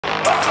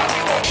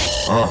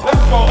Let's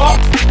go up.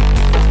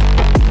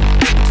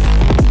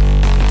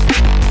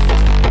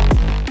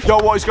 Yo,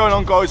 what is going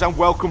on, guys, and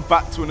welcome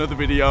back to another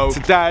video.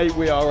 Today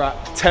we are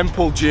at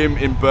Temple Gym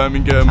in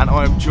Birmingham, and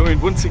I am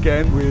joined once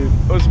again with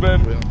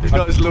Usman. You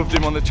guys loved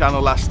him on the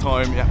channel last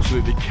time. He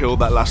absolutely killed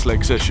that last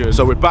leg session.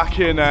 So we're back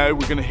here now.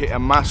 We're going to hit a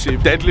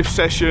massive deadlift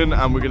session,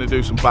 and we're going to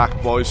do some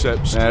back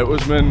biceps.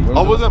 Usman,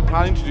 I wasn't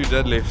planning to do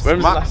deadlifts. When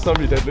was the last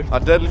time you deadlifted? I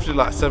deadlifted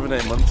like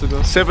 7-8 months ago.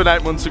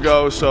 7-8 months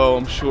ago, so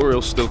I'm sure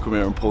he'll still come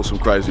here and pull some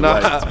crazy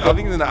weight. I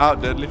think he's gonna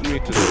out deadlift me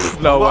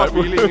today. No way.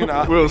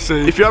 We'll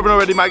see. If you haven't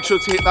already, make sure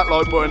to hit that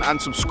like button and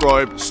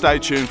subscribe. Stay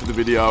tuned for the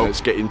video.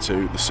 Let's get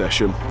into the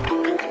session.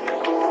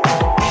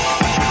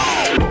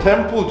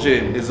 Temple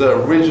Gym is the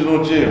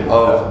original gym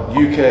of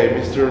UK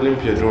Mr.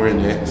 Olympia Dorian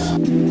Yates.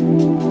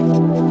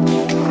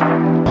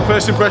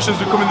 First impressions,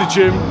 we come in the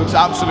gym, looks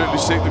absolutely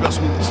sick. They've got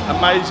some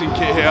amazing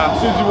kit here. As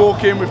soon as we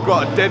walk in, we've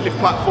got a deadlift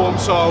platform,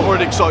 so I'm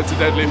already excited to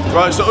deadlift.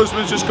 Right, so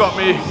Usman's just got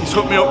me, he's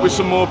hooked me up with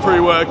some more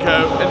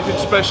pre-workout. Anything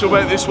special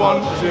about this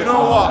one? You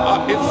know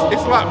what,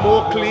 it's like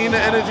more cleaner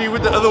energy.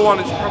 With the other one,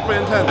 it's proper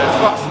intense. It's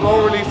got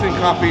slow releasing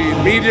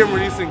caffeine, medium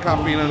releasing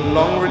caffeine, and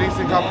long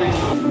releasing caffeine.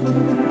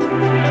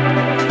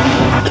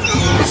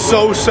 It's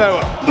so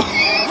sour.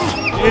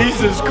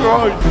 Jesus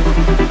Christ.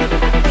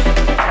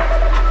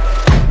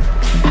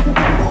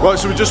 Right,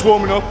 so we're just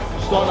warming up,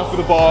 starting off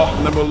with a bar,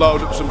 and then we'll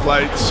load up some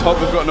plates. Hope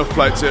we've got enough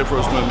plates here for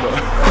us, man.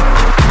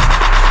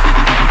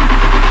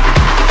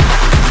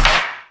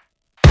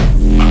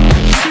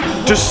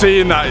 Just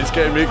seeing that is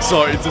getting me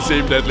excited to see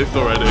him deadlift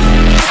already.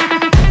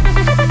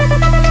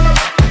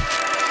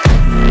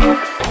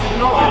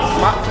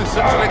 Max is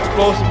such an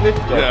explosive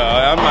lifter. Yeah,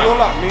 I am, man. You're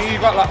like me,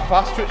 you've got like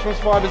fast twitch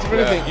fibers. If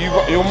anything,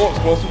 you're more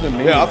explosive than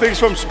me. Yeah, I think it's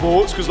from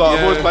sports, because like,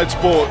 I've always played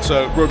sports,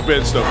 rugby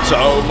and stuff.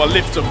 So my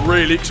lifts are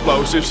really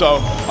explosive,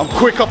 so I'm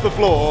quick off the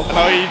floor, and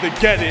I either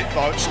get it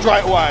like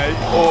straight away,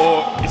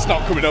 or it's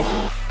not coming up.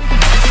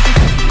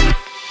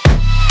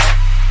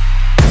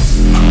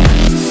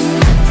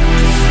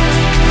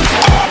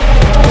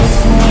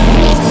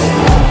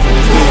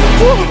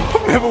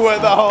 I've never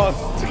worked that hard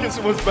to get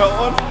someone's belt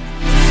on.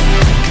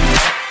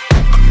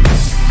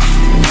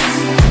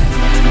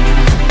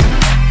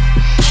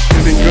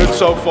 Feeling good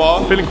so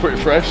far, feeling pretty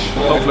fresh.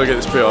 Hopefully I get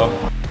this PR.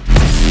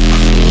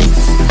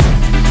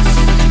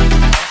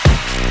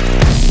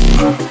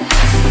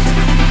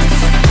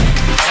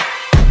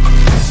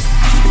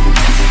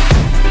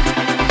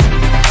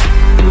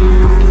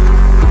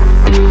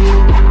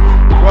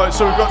 Right,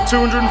 so we've got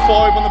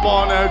 205 on the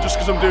bar now just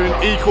because I'm doing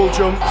equal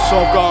jumps. So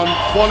I've gone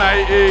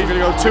 180, I'm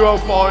gonna go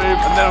 205,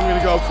 and then I'm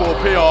gonna go for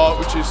PR,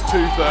 which is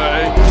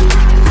 230.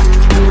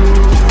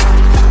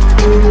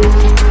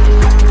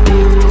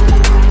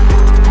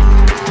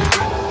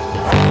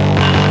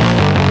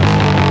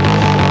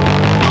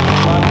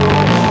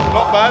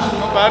 Not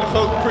bad, it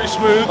felt pretty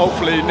smooth.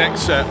 Hopefully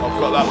next set I've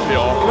got that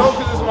PR. You know,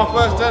 because this is my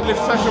first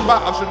deadlift session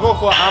back, I should go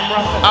for an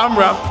AMRAP.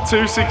 AMRAP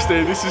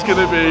 260, this is going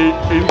to be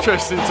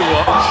interesting to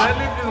watch.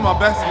 Deadlift is my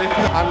best lift,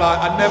 and like,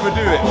 I never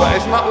do it. But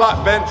it's not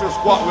like bench or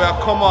squat where I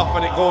come off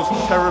and it goes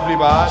terribly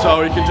bad.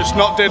 So he can just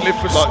not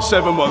deadlift for like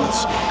 7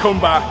 months, come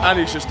back, and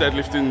he's just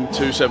deadlifting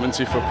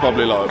 270 for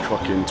probably like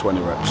fucking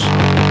 20 reps.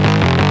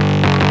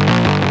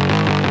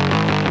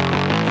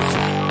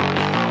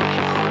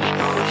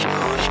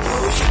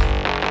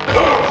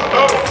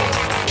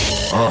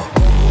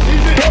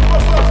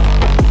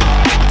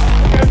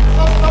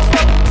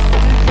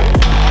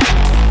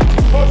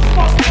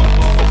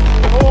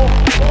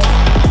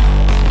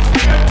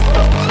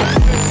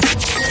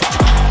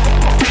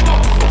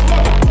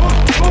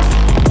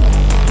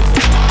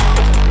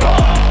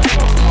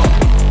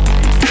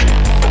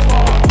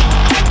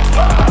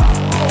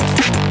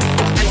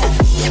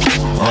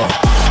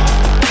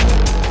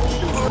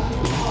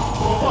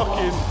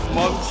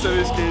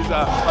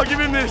 I'll give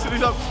him this, and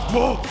he's like,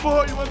 more,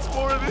 he wants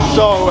more of this.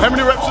 So, how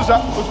many reps is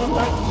that?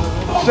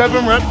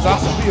 7 reps.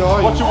 That's a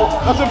PR.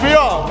 That's a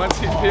PR. Man's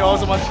hitting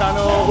PRs on my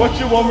channel. What's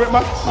your 1 rep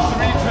max?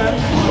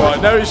 310.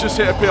 Right, now he's just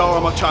hit a PR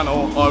on my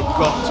channel. I've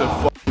got to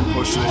fucking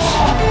push this.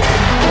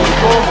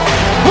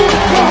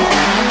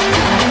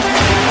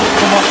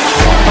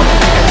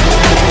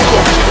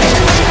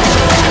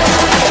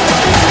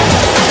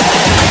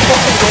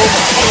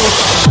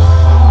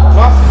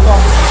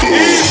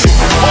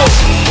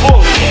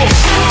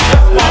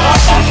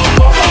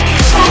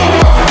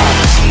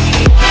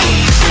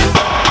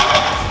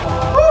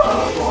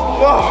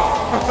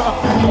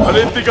 I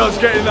didn't think I was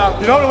getting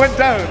that. You know when I went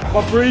down,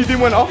 my breathing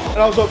went off and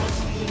I was like,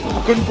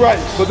 I couldn't break.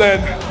 But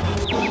then,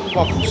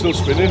 fuck, I'm still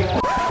spinning.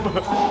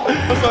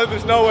 I was like,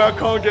 there's no way I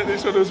can't get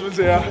this when Usman's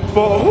here.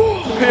 But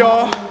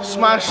PR,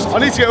 smashed. I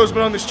need to get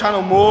Usman on this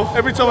channel more.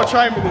 Every time I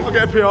train with him, I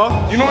get a PR.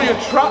 You know your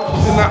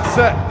traps in that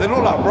set, they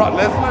look like Brock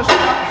Lesnar's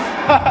traps.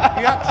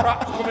 He had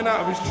traps coming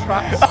out of his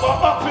traps.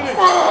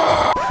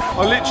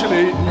 I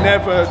literally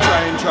never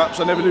train traps.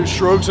 I never do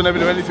shrugs, I never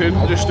do anything.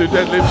 I just do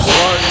deadlifts.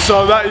 Right,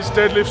 so that is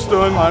deadlifts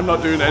done. I'm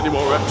not doing any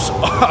more reps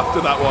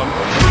after that one.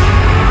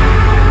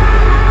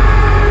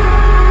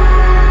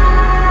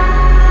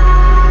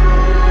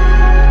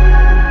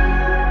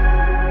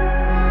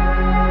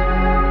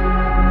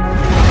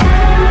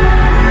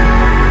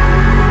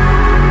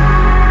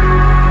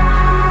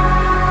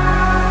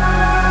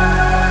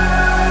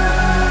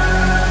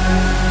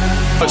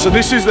 So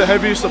this is the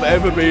heaviest I've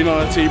ever been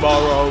on a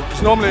T-bar row.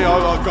 Because normally I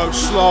like go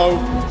slow,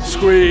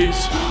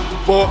 squeeze,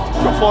 but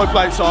I've got 5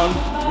 plates on.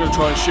 I'm gonna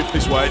try and shift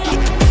this weight.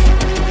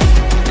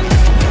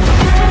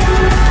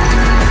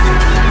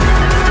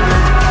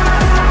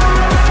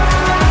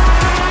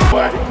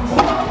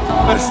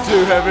 That's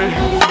too heavy.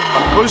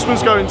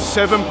 Husband's going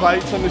 7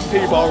 plates on this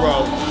T-bar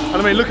row.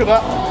 And I mean, look at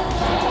that.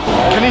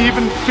 Can he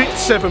even fit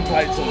 7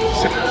 plates on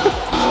this?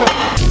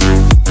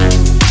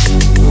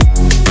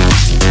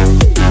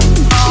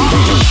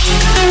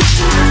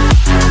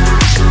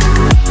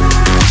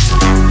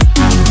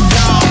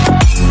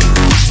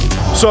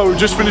 So we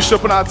just finished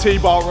up on our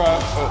T-bar row.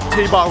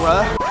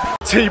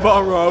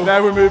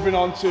 Now we're moving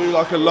on to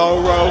like a low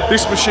row.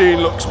 This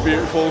machine looks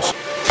beautiful.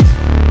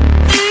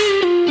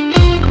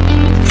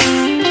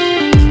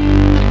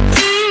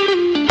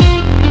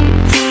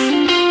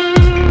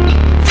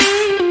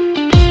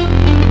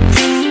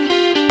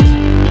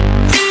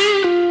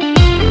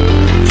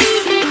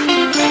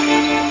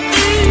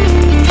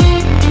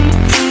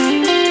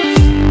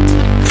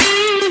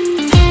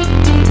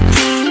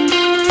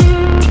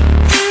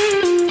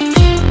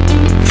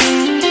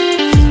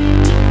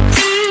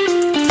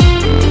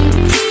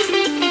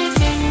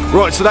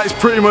 Right, so that is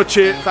pretty much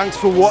it. Thanks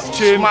for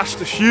watching. Smashed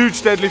a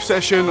huge deadlift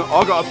session.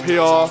 I got a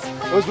PR,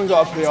 husband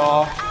got a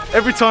PR.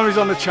 Every time he's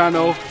on the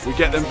channel, we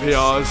get them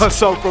PRs.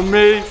 So from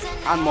me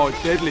and my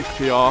deadlift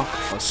PR,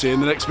 I'll see you in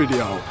the next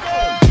video.